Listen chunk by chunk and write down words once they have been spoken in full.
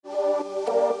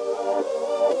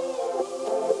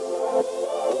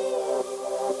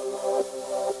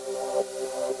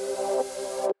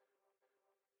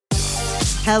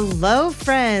Hello,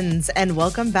 friends, and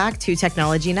welcome back to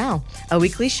Technology Now, a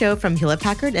weekly show from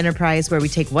Hewlett-Packard Enterprise where we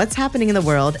take what's happening in the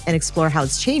world and explore how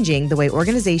it's changing the way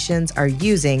organizations are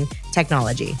using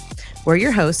technology. We're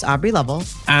your hosts, Aubrey Lovell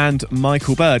and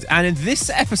Michael Bird. And in this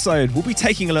episode, we'll be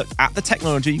taking a look at the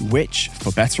technology which,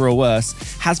 for better or worse,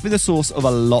 has been the source of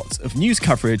a lot of news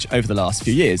coverage over the last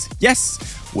few years.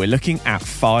 Yes, we're looking at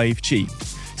 5G.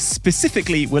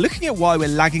 Specifically, we're looking at why we're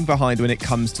lagging behind when it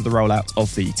comes to the rollout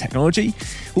of the technology.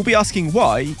 We'll be asking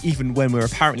why, even when we're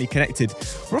apparently connected,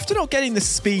 we're often not getting the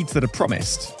speeds that are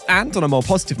promised. And on a more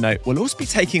positive note, we'll also be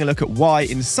taking a look at why,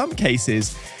 in some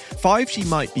cases, 5G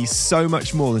might be so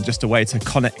much more than just a way to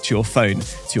connect your phone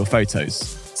to your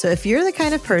photos. So if you're the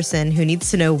kind of person who needs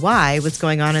to know why what's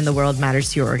going on in the world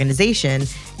matters to your organization,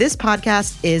 this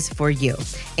podcast is for you.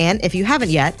 And if you haven't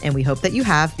yet, and we hope that you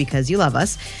have because you love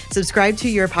us, subscribe to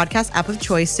your podcast app of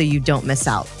choice so you don't miss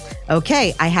out.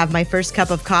 Okay, I have my first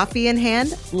cup of coffee in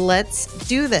hand. Let's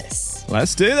do this.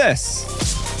 Let's do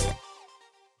this.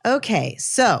 Okay,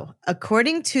 so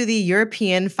according to the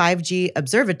European 5G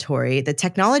Observatory, the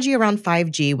technology around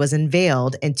 5G was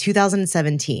unveiled in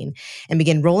 2017 and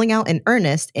began rolling out in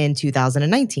earnest in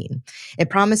 2019. It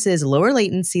promises lower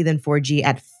latency than 4G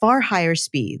at far higher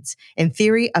speeds, in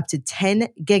theory up to 10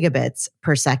 gigabits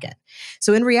per second.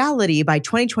 So in reality, by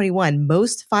 2021,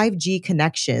 most 5G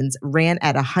connections ran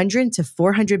at 100 to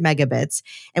 400 megabits,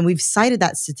 and we've cited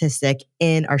that statistic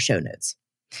in our show notes.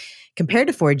 Compared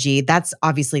to 4G, that's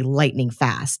obviously lightning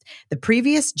fast. The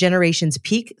previous generation's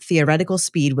peak theoretical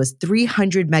speed was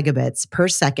 300 megabits per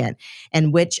second,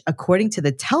 and which, according to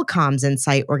the telecoms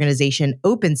insight organization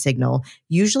OpenSignal,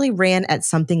 usually ran at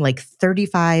something like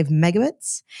 35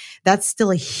 megabits. That's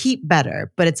still a heap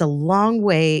better, but it's a long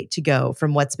way to go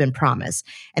from what's been promised,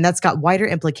 and that's got wider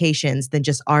implications than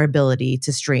just our ability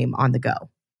to stream on the go.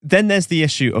 Then there's the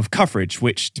issue of coverage,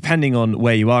 which, depending on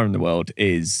where you are in the world,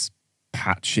 is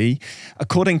patchy.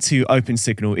 According to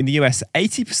OpenSignal, in the US,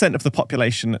 80% of the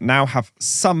population now have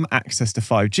some access to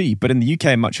 5G, but in the UK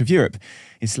and much of Europe,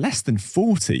 it's less than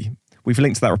 40. We've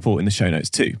linked to that report in the show notes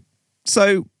too.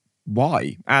 So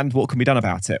why? And what can be done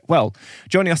about it? Well,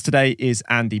 joining us today is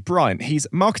Andy Bryant. He's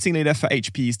marketing leader for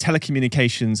HP's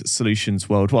telecommunications solutions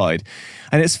worldwide.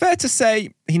 And it's fair to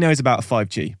say he knows about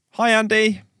 5G. Hi,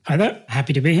 Andy. Hi there.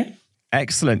 Happy to be here.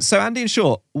 Excellent. So, Andy, in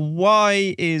short,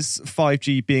 why is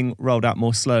 5G being rolled out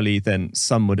more slowly than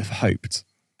some would have hoped?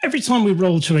 Every time we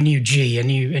roll to a new G, a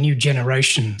new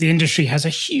generation, the industry has a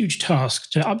huge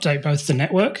task to update both the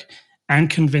network and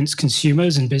convince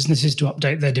consumers and businesses to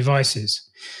update their devices.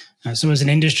 So as an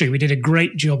industry, we did a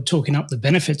great job talking up the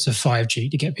benefits of 5G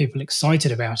to get people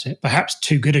excited about it, perhaps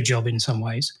too good a job in some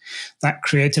ways. That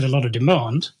created a lot of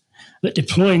demand, but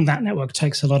deploying that network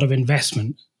takes a lot of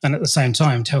investment. And at the same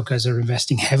time, telcos are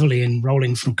investing heavily in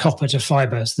rolling from copper to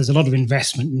fiber. So there's a lot of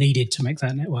investment needed to make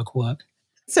that network work.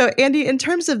 So, Andy, in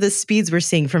terms of the speeds we're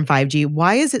seeing from 5G,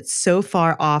 why is it so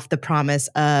far off the promise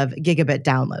of gigabit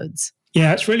downloads?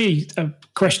 Yeah, it's really a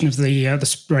question of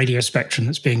the radio spectrum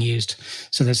that's being used.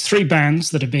 So there's three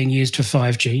bands that are being used for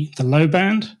 5G: the low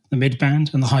band, the mid band,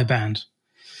 and the high band.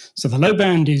 So the low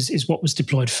band is what was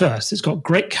deployed first. It's got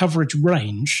great coverage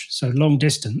range, so long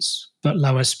distance, but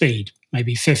lower speed,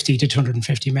 maybe 50 to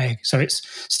 250 meg. So it's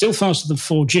still faster than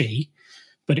 4G,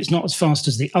 but it's not as fast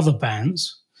as the other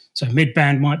bands. So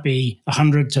mid-band might be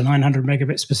 100 to 900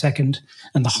 megabits per second,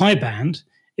 and the high band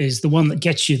is the one that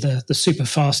gets you the super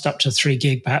fast up to 3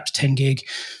 gig, perhaps 10 gig,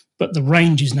 but the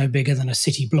range is no bigger than a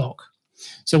city block.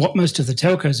 So what most of the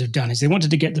telcos have done is they wanted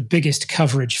to get the biggest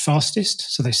coverage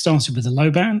fastest. So they started with the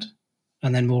low band,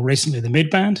 and then more recently the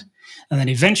mid band. And then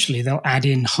eventually they'll add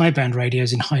in high band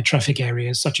radios in high traffic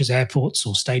areas such as airports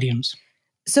or stadiums.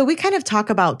 So we kind of talk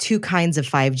about two kinds of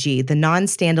 5G, the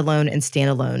non-standalone and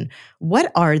standalone.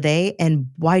 What are they and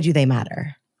why do they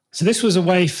matter? So this was a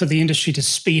way for the industry to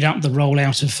speed up the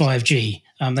rollout of 5G.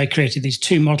 They created these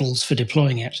two models for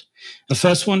deploying it. The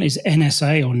first one is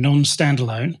NSA, or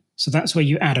non-standalone. So that's where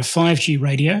you add a 5G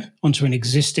radio onto an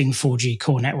existing 4G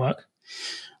core network.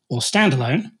 Or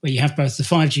standalone, where you have both the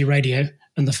 5G radio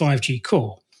and the 5G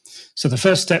core. So the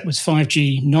first step was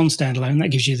 5G non-standalone.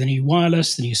 That gives you the new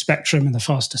wireless, the new spectrum, and the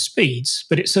faster speeds.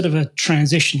 But it's sort of a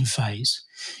transition phase.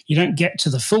 You don't get to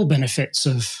the full benefits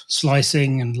of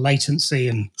slicing and latency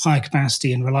and high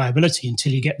capacity and reliability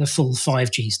until you get the full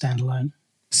 5G standalone.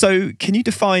 So can you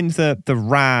define the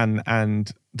RAN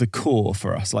and the core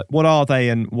for us? Like, what are they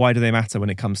and why do they matter when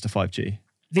it comes to 5G?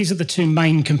 These are the two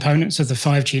main components of the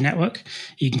 5G network.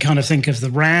 You can kind of think of the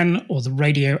RAN, or the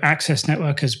radio access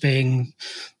network, as being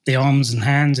the arms and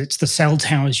hands. It's the cell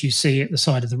towers you see at the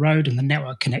side of the road and the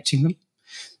network connecting them.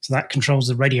 So that controls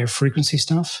the radio frequency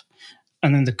stuff.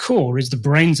 And then the core is the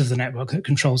brains of the network that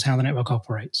controls how the network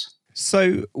operates.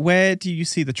 So where do you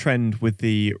see the trend with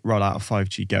the rollout of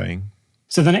 5G going?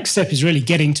 So the next step is really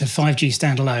getting to 5G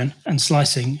standalone and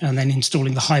slicing, and then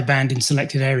installing the high band in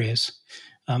selected areas.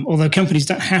 Although companies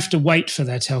don't have to wait for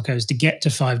their telcos to get to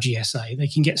 5G SA, they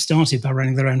can get started by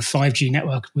running their own 5G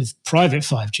network with private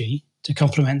 5G to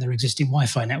complement their existing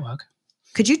Wi-Fi network.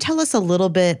 Could you tell us a little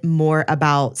bit more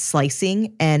about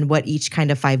slicing and what each kind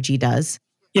of 5G does?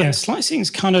 Yeah, slicing is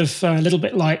kind of a little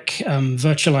bit like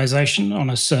virtualization on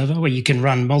a server, where you can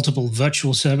run multiple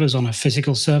virtual servers on a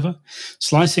physical server.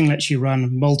 Slicing lets you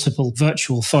run multiple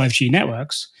virtual 5G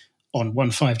networks on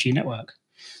one 5G network.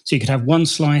 So you could have one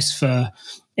slice for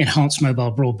enhanced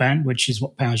mobile broadband, which is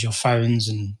what powers your phones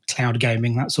and cloud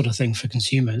gaming, that sort of thing for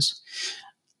consumers.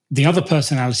 The other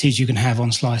personalities you can have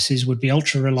on slices would be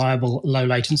ultra reliable, low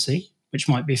latency, which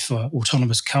might be for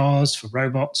autonomous cars, for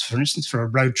robots, for instance, for a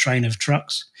road train of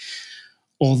trucks,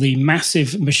 or the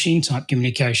massive machine type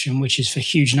communication, which is for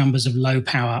huge numbers of low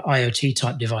power IoT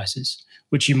type devices,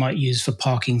 which you might use for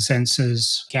parking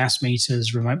sensors, gas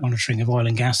meters, remote monitoring of oil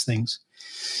and gas things.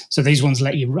 So these ones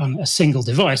let you run a single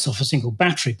device off a single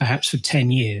battery, perhaps for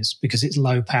 10 years, because it's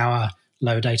low power,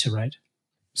 low data rate.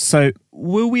 So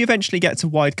will we eventually get to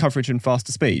wide coverage and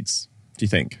faster speeds, do you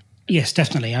think? Yes,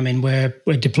 definitely. I mean, we're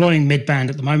deploying mid-band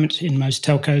at the moment in most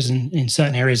telcos, and in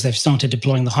certain areas they've started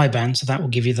deploying the high band, so that will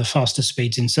give you the faster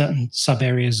speeds in certain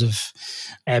sub-areas of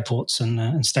airports and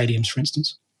stadiums, for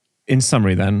instance. In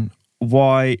summary then,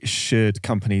 why should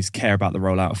companies care about the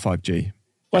rollout of 5G?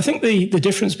 Well, I think the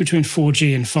difference between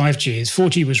 4G and 5G is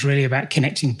 4G was really about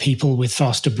connecting people with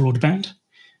faster broadband.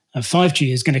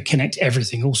 5G is going to connect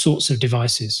everything, all sorts of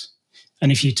devices.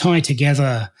 And if you tie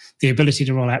together the ability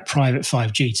to roll out private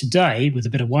 5G today with a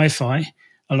bit of Wi-Fi,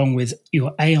 along with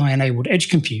your AI-enabled edge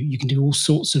compute, you can do all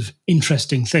sorts of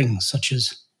interesting things, such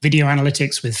as video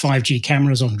analytics with 5G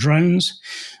cameras on drones,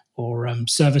 or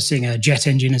servicing a jet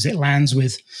engine as it lands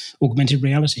with augmented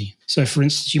reality. So, for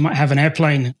instance, you might have an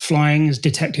airplane flying, has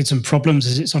detected some problems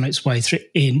as it's on its way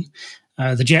in.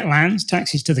 The jet lands,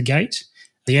 taxis to the gate.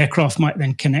 The aircraft might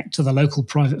then connect to the local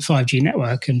private 5G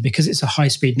network, and because it's a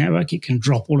high-speed network, it can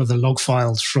drop all of the log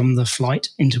files from the flight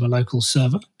into a local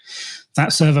server.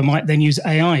 That server might then use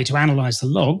AI to analyze the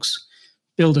logs,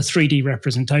 build a 3D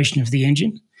representation of the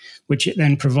engine, which it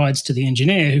then provides to the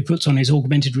engineer, who puts on his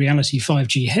augmented reality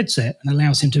 5G headset and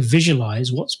allows him to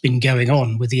visualize what's been going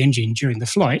on with the engine during the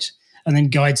flight, and then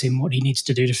guides him what he needs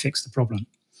to do to fix the problem.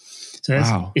 So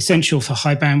that's essential for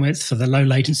high bandwidth. For the low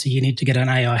latency, you need to get an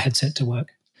AI headset to work.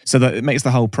 So that it makes the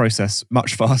whole process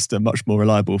much faster, much more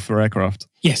reliable for aircraft.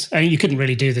 Yes, you couldn't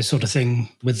really do this sort of thing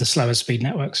with the slower speed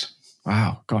networks.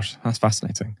 Wow, gosh, that's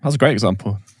fascinating. That's a great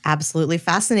example. Absolutely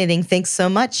fascinating. Thanks so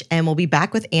much. And we'll be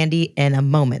back with Andy in a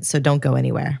moment, so don't go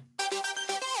anywhere.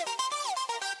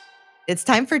 It's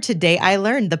time for Today I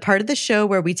Learned, the part of the show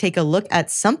where we take a look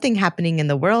at something happening in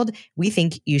the world we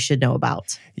think you should know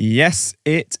about. Yes,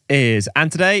 it is. And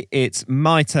today it's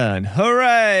my turn.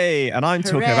 Hooray! And I'm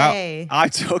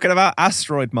talking about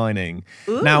asteroid mining.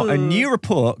 Ooh. Now, a new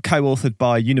report co-authored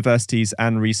by universities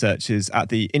and researchers at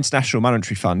the International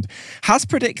Monetary Fund has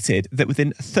predicted that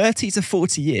within 30 to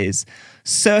 40 years,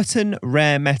 certain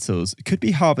rare metals could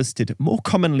be harvested more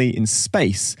commonly in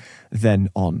space than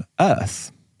on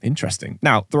Earth. Interesting.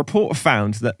 Now, the report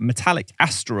found that metallic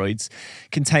asteroids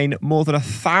contain more than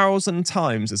 1,000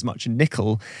 times as much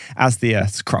nickel as the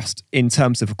Earth's crust in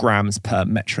terms of grams per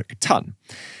metric ton.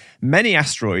 Many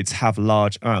asteroids have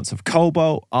large amounts of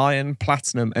cobalt, iron,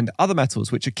 platinum, and other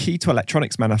metals which are key to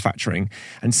electronics manufacturing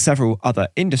and several other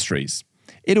industries.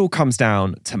 It all comes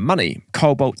down to money.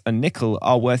 Cobalt and nickel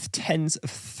are worth tens of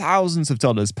thousands of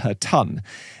dollars per ton,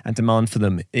 and demand for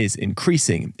them is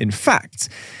increasing. In fact,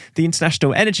 the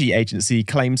International Energy Agency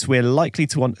claims we're likely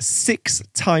to want 6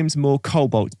 times more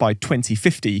cobalt by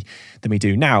 2050 than we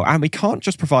do now, and we can't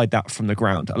just provide that from the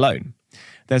ground alone.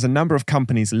 There's a number of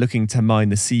companies looking to mine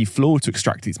the sea floor to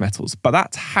extract these metals, but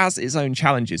that has its own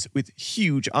challenges with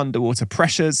huge underwater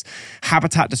pressures,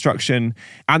 habitat destruction,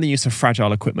 and the use of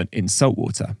fragile equipment in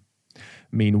saltwater.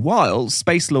 Meanwhile,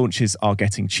 space launches are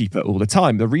getting cheaper all the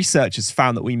time. The researchers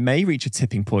found that we may reach a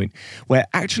tipping point where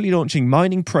actually launching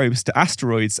mining probes to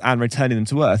asteroids and returning them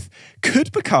to Earth could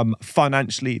become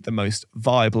financially the most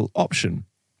viable option.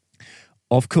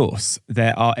 Of course,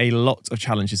 there are a lot of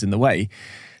challenges in the way.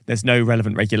 There's no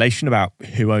relevant regulation about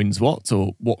who owns what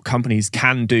or what companies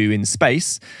can do in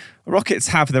space. Rockets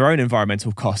have their own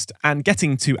environmental cost, and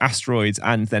getting to asteroids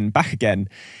and then back again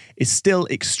is still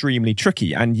extremely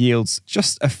tricky and yields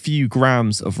just a few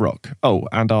grams of rock. Oh,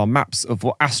 and our maps of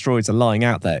what asteroids are lying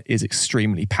out there is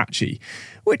extremely patchy,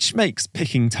 which makes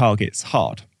picking targets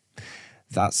hard.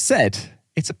 That said,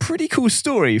 it's a pretty cool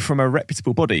story from a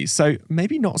reputable body, so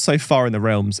maybe not so far in the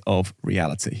realms of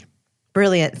reality.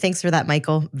 Brilliant. Thanks for that,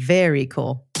 Michael. Very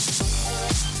cool.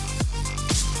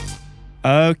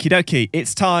 Okie dokie.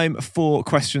 It's time for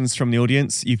questions from the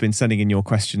audience. You've been sending in your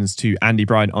questions to Andy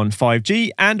Bryant on 5G,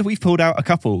 and we've pulled out a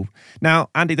couple. Now,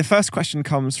 Andy, the first question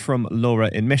comes from Laura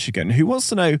in Michigan, who wants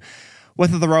to know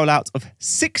whether the rollout of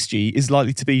 6G is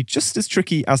likely to be just as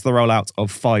tricky as the rollout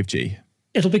of 5G.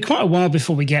 It'll be quite a while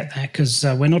before we get there because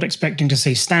we're not expecting to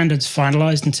see standards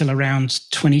finalized until around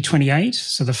 2028.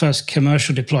 So the first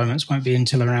commercial deployments won't be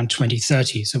until around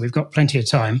 2030. So we've got plenty of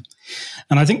time.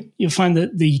 And I think you'll find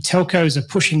that the telcos are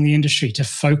pushing the industry to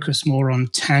focus more on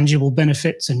tangible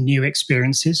benefits and new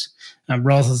experiences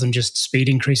rather than just speed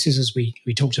increases, as we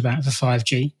talked about for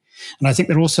 5G. And I think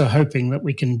they're also hoping that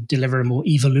we can deliver a more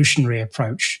evolutionary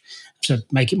approach to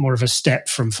make it more of a step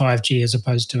from 5G as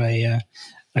opposed to a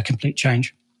complete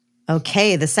change.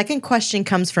 Okay, the second question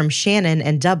comes from Shannon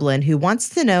in Dublin, who wants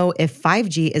to know if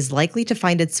 5G is likely to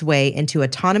find its way into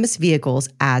autonomous vehicles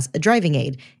as a driving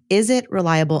aid. Is it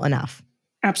reliable enough?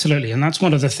 Absolutely, and that's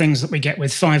one of the things that we get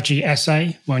with 5G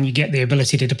SA, when you get the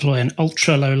ability to deploy an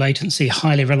ultra-low latency,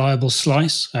 highly reliable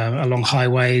slice along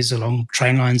highways, along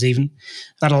train lines even.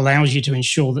 That allows you to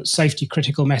ensure that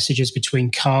safety-critical messages between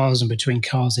cars and between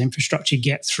cars' infrastructure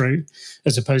get through,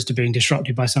 as opposed to being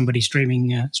disrupted by somebody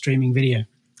streaming video.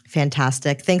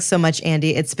 Fantastic. Thanks so much,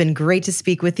 Andy. It's been great to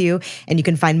speak with you, and you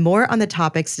can find more on the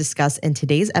topics discussed in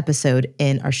today's episode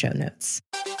in our show notes.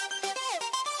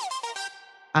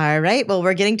 All right. Well,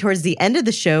 we're getting towards the end of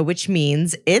the show, which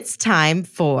means it's time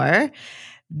for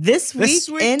This Week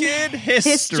in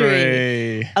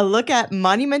History. A look at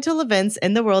monumental events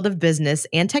in the world of business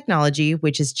and technology,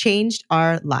 which has changed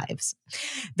our lives.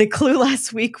 The clue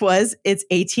last week was it's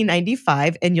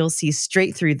 1895, and you'll see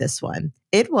straight through this one.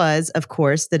 It was, of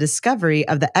course, the discovery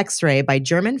of the X-ray by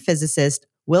German physicist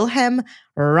Wilhelm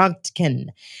Röntgen.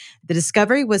 The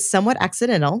discovery was somewhat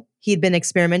accidental. He'd been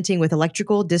experimenting with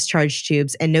electrical discharge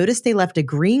tubes and noticed they left a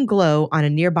green glow on a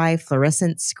nearby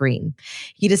fluorescent screen.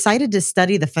 He decided to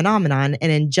study the phenomenon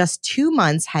and in just 2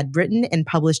 months had written and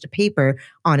published a paper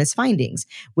on his findings,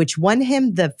 which won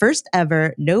him the first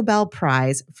ever Nobel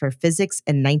Prize for Physics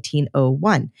in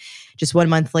 1901. Just 1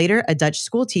 month later, a Dutch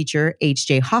school teacher,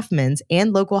 H.J. Hofmans,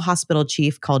 and local hospital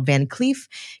chief called Van Cleef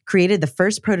created the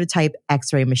first prototype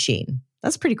X-ray machine.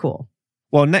 That's pretty cool.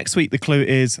 Well, next week, the clue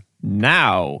is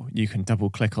now. You can double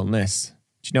click on this.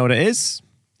 Do you know what it is?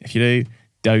 If you do,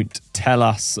 don't tell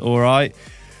us, all right?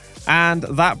 And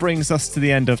that brings us to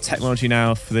the end of Technology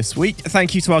Now for this week.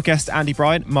 Thank you to our guest, Andy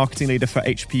Bryant, marketing leader for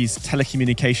HP's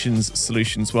telecommunications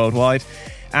solutions worldwide.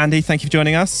 Andy, thank you for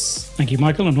joining us. Thank you,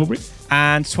 Michael and Aubrey.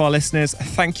 And to our listeners,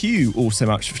 thank you all so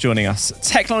much for joining us.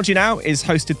 Technology Now is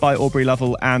hosted by Aubrey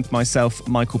Lovell and myself,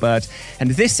 Michael Bird.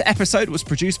 And this episode was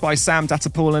produced by Sam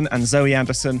Datapaulen and Zoe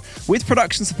Anderson, with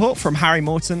production support from Harry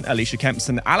Morton, Alicia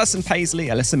Kempson, Alison Paisley,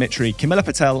 Alyssa Mitri, Camilla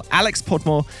Patel, Alex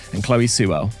Podmore, and Chloe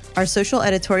Sewell. Our social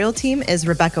editorial team is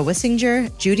Rebecca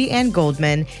Wissinger, Judy Ann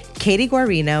Goldman, Katie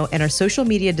Guarino, and our social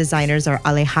media designers are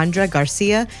Alejandra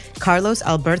Garcia, Carlos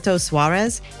Alberto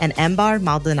Suarez, and Ambar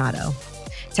Maldonado.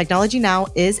 Technology Now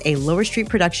is a Lower Street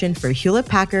production for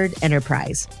Hewlett-Packard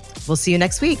Enterprise. We'll see you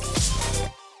next week.